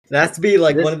That has to be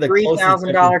like This one of the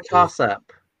 $3,000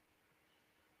 toss-up.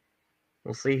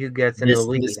 We'll see who gets into the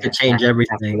lead. This could change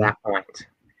everything. After that point.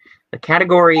 The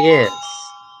category is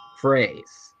phrase.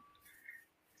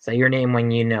 Say your name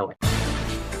when you know it.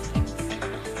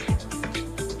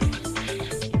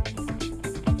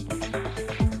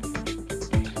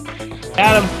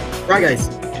 Adam. Right, guys.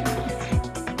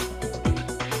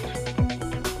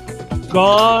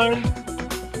 Gone.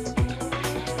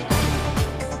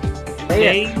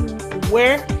 Say it.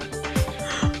 Where?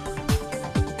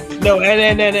 No,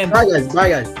 and.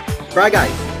 Bye,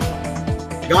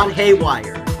 guys. Gone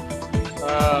haywire.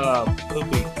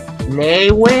 Poopy.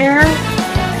 Naywhere?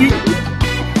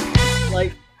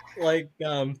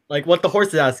 Like what the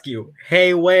horses ask you.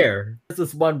 Hey, where? This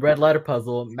is one red letter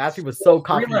puzzle. Matthew was so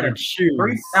confident in shoes.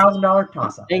 $3,000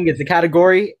 toss-up. Dang, it's a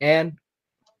category and.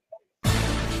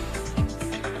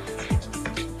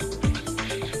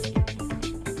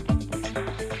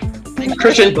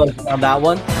 Christian. On that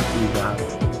one.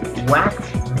 Wax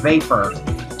vapor.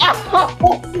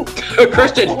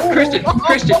 Christian.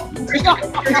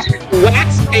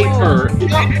 Wax paper.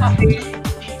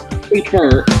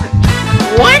 Paper.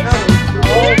 What?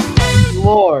 Oh,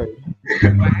 Lord.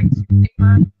 Wax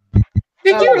paper?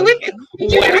 Did you really?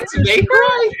 Wax vapor?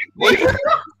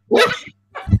 What?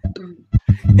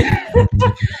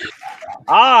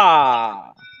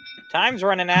 Ah, time's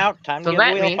running out. Time to So give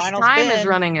that Wheel a means final time spin. is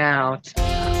running out. At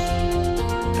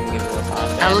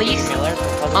At least,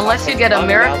 unless you get a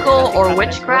miracle or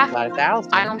witchcraft, I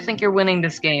don't think you're winning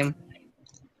this game.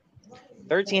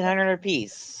 1,300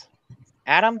 apiece.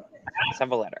 Adam, let's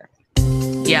have a letter.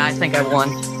 Yeah, I think I won.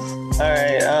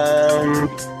 Alright,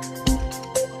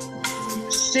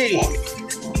 C.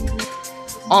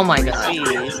 Oh my god.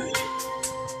 Jeez.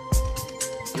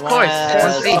 Of course,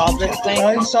 Wanna solve this thing?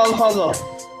 I solve the puzzle.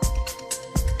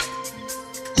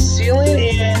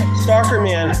 Ceiling and soccer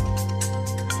man.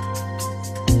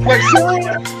 Wait,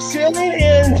 ceiling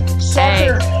and Hey,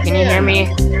 soccer. can you hear me?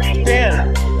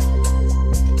 Fan.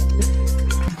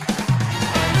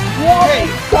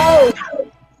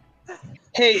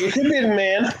 Hey, it could be the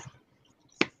man.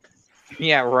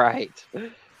 Yeah, right.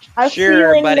 A Sure,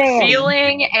 ceiling but man.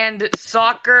 Feeling and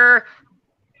soccer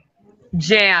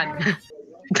Jan.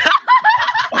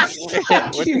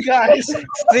 You guys.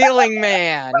 Ceiling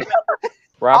man.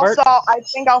 Robert, I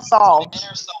think I'll solve.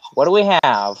 what do we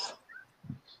have?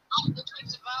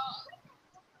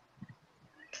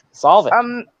 Solve it.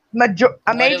 A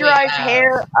majorized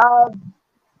hair of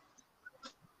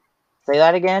Say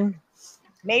that again.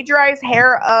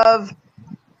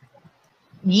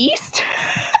 yeast.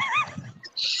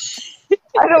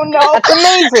 I don't know. That's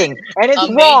amazing, and it's A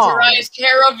wrong. majorized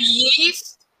hair of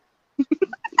yeast?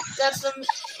 That's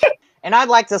And I'd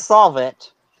like to solve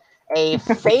it. A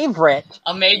favorite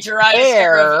a majorized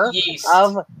hair pair of yeast.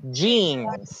 of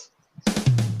jeans. Wait,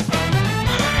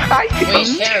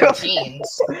 hair of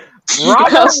jeans.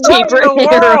 Robert, what in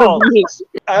the world?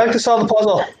 I like to solve the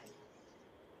puzzle.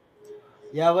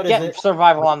 Yeah, what is Get it?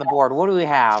 survival on the board. What do we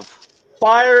have?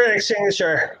 Fire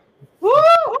extinguisher.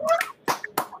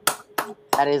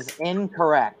 That is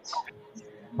incorrect.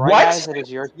 What? Right, guys, it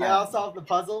is your turn. Yeah, I'll solve the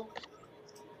puzzle.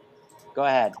 Go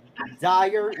ahead.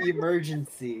 Dire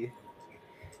emergency.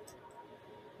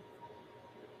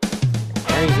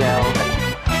 There you go.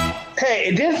 Hey,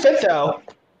 it did fit though.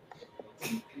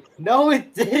 No,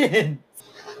 it didn't.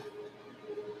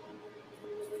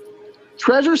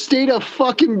 Treasure state of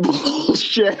fucking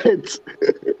bullshit.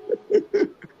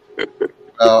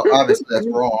 Obviously that's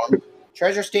wrong.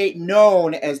 Treasure state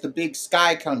known as the Big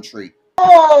Sky Country.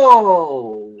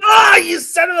 Oh! Ah, you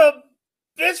son of a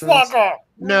bitch walker!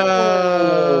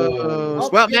 No.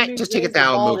 Well, Matt, just take it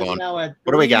down and move on.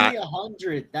 What do we got?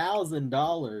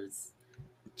 $300,000.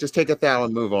 Just take it down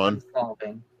and move on.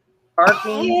 Solving.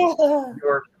 Parking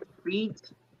your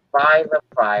feet by the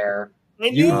fire.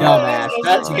 You dumbass.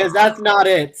 That's because that's not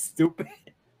it, stupid.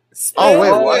 Oh,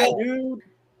 wait, what? Dude,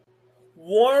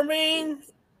 warming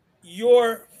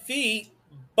your feet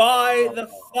by the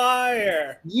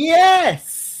fire.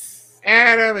 Yes!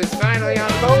 Adam is finally on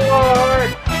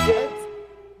board.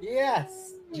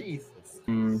 Yes. Jesus.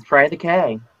 Try the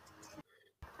K.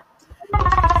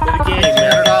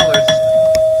 $1,500.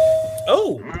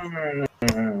 Oh! I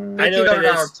know what it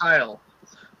 $1,500 is. tile.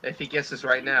 If he guesses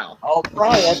right now. I'll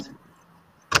try it.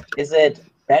 Is it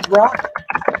bedrock?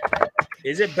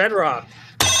 Is it bedrock?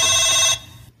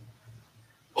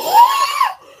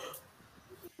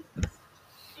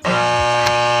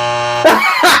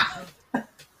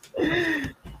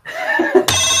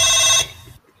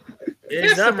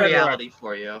 Here's some reality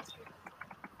for you.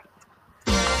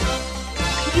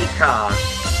 Peacock.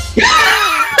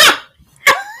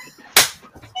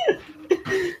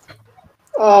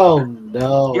 Oh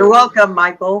no. You're welcome,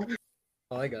 Michael.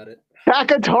 Oh, I got it.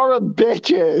 Takatara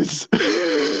bitches.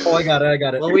 Oh, I got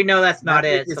it. Well, we know that's not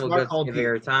Matthew, it, it's so not we'll go called to P.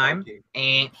 your time.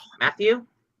 And Matthew?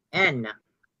 N.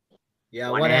 Yeah,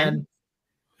 One one N. N.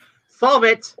 Solve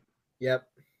it. Yep.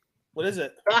 What is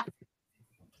it?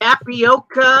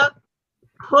 Tapioca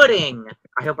pudding.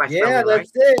 I hope I spelled Yeah, it right.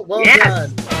 that's it. Well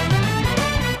Yes! done.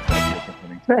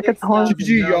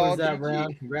 GG, y'all. That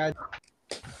round. Congrats.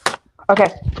 Okay,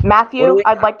 What do Matthew, we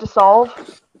I'd like to solve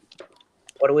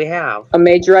What do we have? A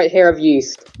majorite hair of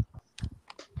yeast.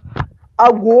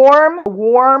 a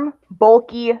warm,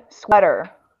 bulky sweater.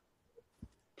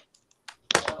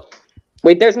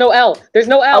 Wait, there's no L. There's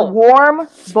no A L. warm,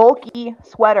 bulky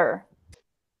sweater.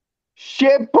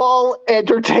 Shitball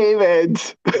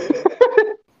entertainment.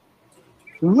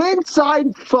 Winside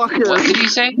fucker. What did you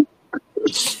say?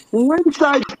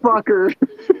 Winside fucker.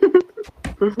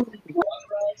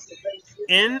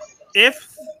 In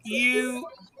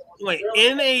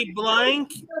a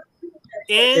blank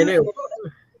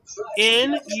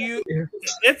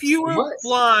if you were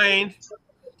blind,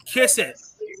 kiss it.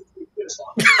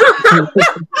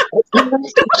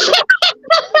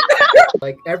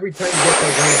 Like every time you get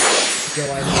the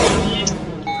win,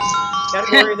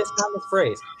 Category this time is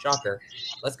phrase. Shocker.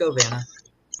 Let's go, Vanna.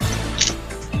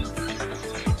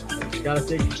 you gotta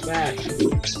think back.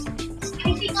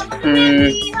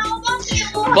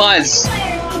 Buzz.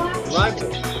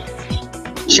 Rival.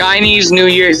 Chinese New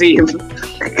Year's Eve.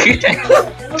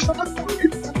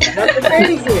 That's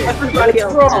amazing. Everybody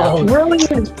else. Wrong.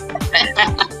 Brilliant.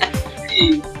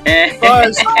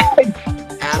 Buzz,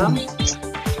 Adam?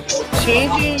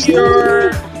 changing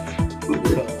your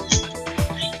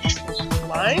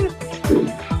line?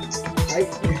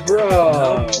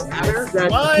 Bro.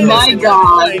 Line My is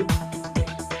God. line.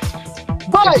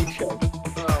 But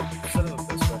Son of a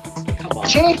bitch. Come on.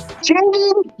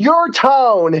 changing your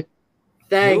tone.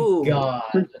 Thank Ooh. God.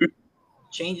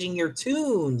 Changing your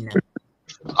tune.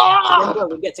 Ah!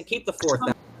 We get to keep the fourth.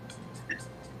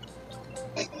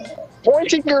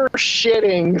 Pointing your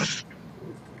shittings.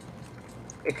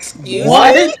 Excuse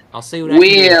What? me? I'll see what I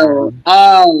Wheel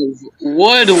of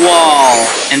wood wall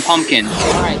and pumpkin.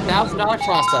 Alright, $1,000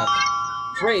 toss up.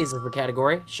 Phrase is the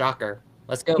category. Shocker.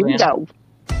 Let's go, Here we man. go.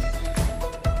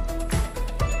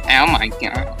 Oh my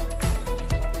god.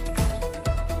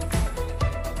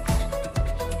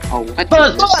 Oh, what?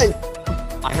 Buzz!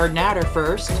 I heard Natter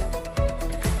first.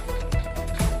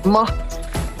 My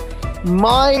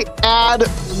ad,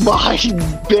 my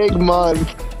big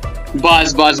month.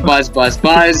 Buzz, buzz, buzz, buzz,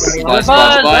 buzz, buzz,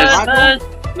 buzz,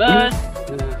 buzz.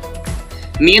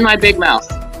 Me and my big mouth.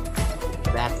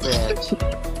 That's it.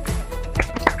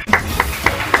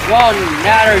 Whoa,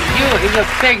 Natter, he's a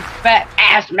big fat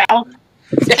ass mouth.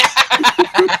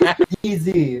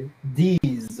 Easy.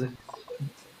 D's.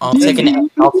 I'll take a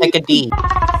D.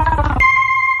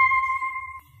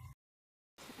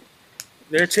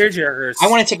 They're tearjerkers. I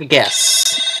want to take a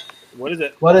guess. What is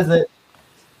it? What is it?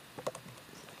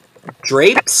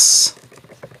 Drapes?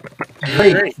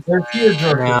 Drapes. They're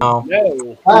tearjerkers.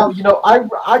 No. No. You know,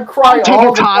 I cry Take all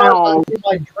a the time tile. in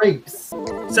my drapes.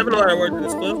 7-letter word in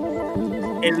this clue.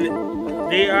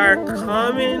 And they are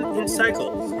common in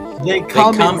cycles. They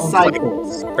come in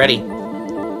cycles. Ready?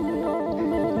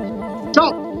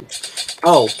 Go.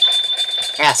 O.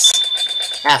 S.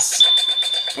 S.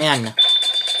 N.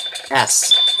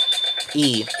 S.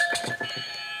 E.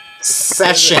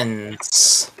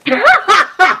 Sessions.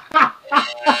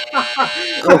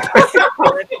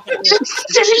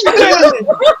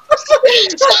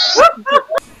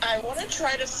 I want to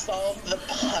try to solve the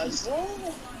puzzle.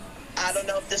 I don't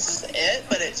know if this is it,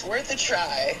 but it's worth a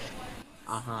try.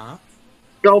 Uh-huh.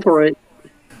 Go for it.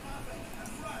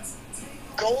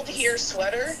 Gold here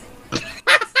sweater.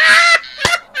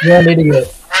 You're an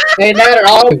idiot. Hey, Natter,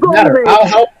 I'll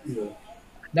help you.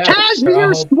 Natter,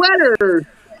 Cashmere sweater.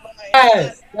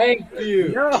 Yes, thank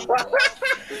you.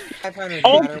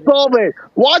 Oh, solve it.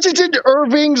 Washington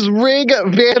Irving's Rig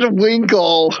Van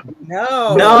Winkle.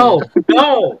 No.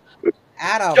 No.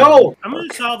 Adam. Go. I'm going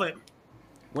to solve it.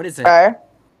 What is it? Okay.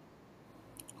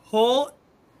 Hole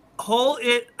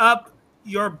it up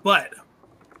your butt.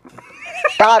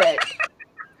 Got it.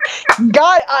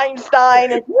 Got it,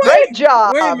 Einstein. Great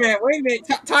job. Wait a minute.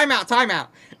 Time out.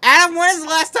 Adam, when is the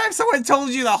last time someone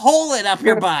told you to hole it up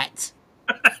your butt?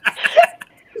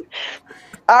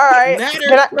 All right.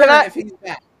 Natter's if he's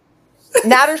back.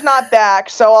 Natter's not back,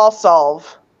 so I'll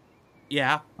solve.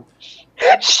 Yeah.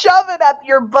 Shove it up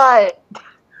your butt.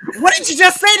 What did you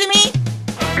just say to me?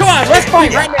 Come on, let's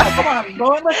fight right now. Come on,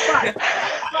 boy, let's fight.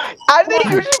 I think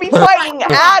you should be fighting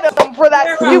Adam for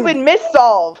that stupid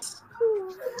missolve.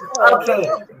 Okay,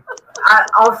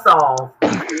 I'll solve.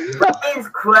 Who is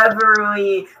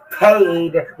cleverly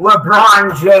paid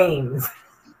LeBron James?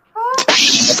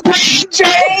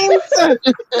 James!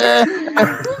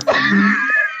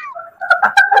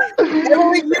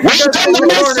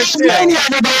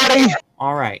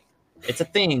 All right. It's a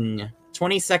thing.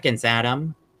 20 seconds,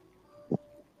 Adam.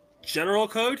 General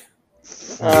code?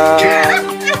 Huh?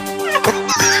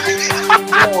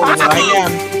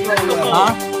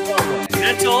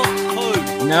 Mental code.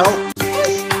 No.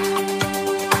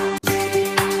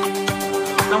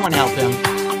 Someone help him.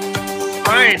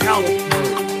 Brian, help.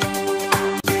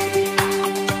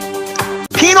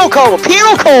 Penal code!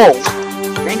 Penal code!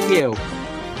 Thank you.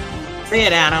 Say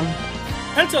it, Adam.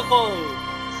 Pencil code.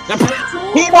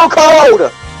 Penal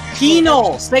code!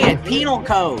 Penal. Say it. Penal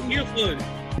code. Penal code.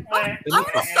 I'm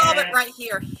gonna solve it right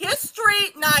here.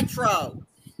 History Nitro.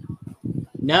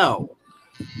 No.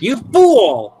 You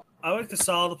fool! I like to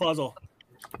solve the puzzle.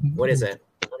 What is it?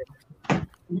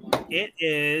 It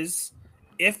is,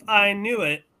 if I knew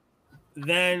it,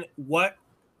 then what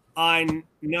I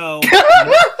know.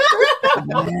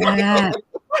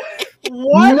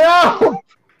 What? No!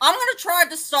 I'm gonna try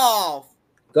to solve.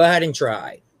 Go ahead and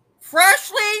try.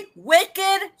 Freshly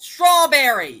wicked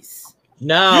strawberries.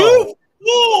 No. You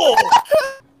fool!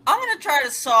 I'm gonna try to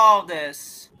solve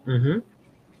this. Mm-hmm.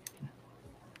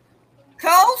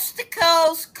 Coast to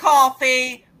coast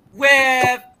coffee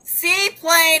with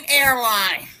Seaplane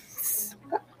Airlines.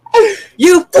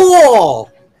 You fool!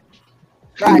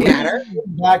 Right, Matter.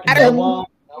 Back in the wall.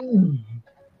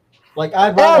 Like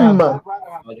I'd rather M. have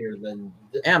here than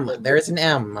M. There's an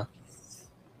M.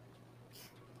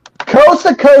 Coast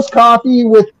to coast coffee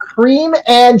with cream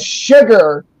and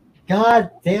sugar.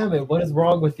 God damn it! What is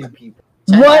wrong with you people?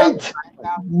 White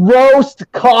roast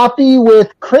coffee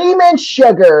with cream and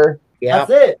sugar. Yep.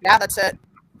 That's it. Yeah, that's it.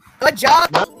 Good job.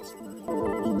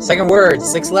 Second word,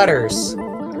 6 letters.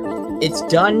 It's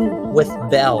done with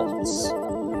bells.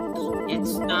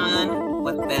 It's done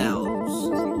with bells.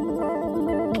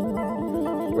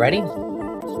 Ready?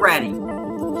 Ready.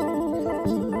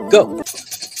 Go.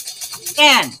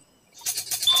 N.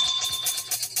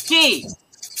 G.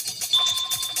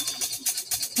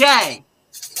 J.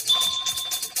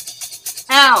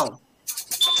 L.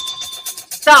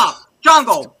 Stop.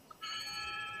 Jungle.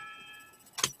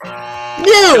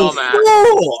 You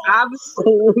fool!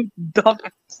 Absolute dumb.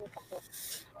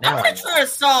 Now I'm gonna try to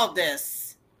solve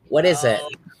this. what is it?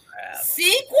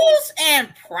 Sequels and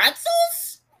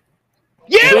pretzels?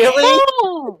 Yeah! Really?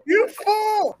 You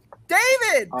fool!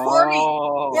 David!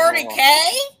 Oh. 40K?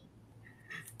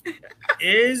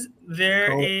 Is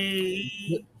there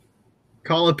a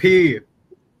Call a P.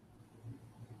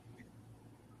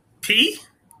 P?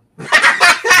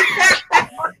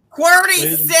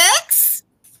 QWERTY 6?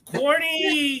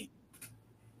 Corny.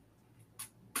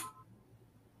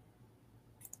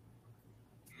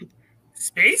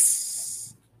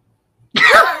 Space?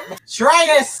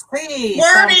 Try to see.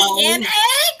 QWERTY hen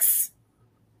eggs?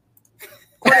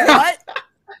 QWERTY what?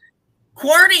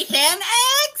 QWERTY hen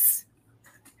eggs?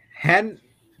 Hen.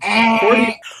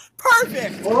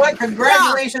 Perfect! Well,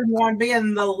 congratulations on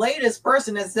being the latest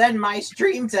person to send my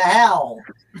stream to hell.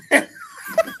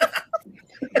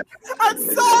 I'm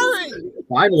sorry!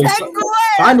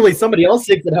 Finally, somebody else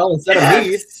takes it hell instead of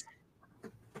me.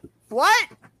 What?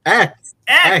 X.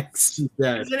 X. She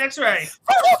said. It's an X-ray.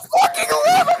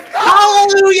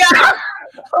 Hallelujah!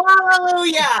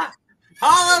 Hallelujah!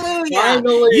 Hallelujah!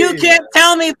 Finally. You can't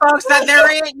tell me, folks, that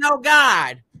there ain't no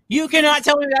God. You cannot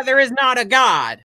tell me that there is not a God.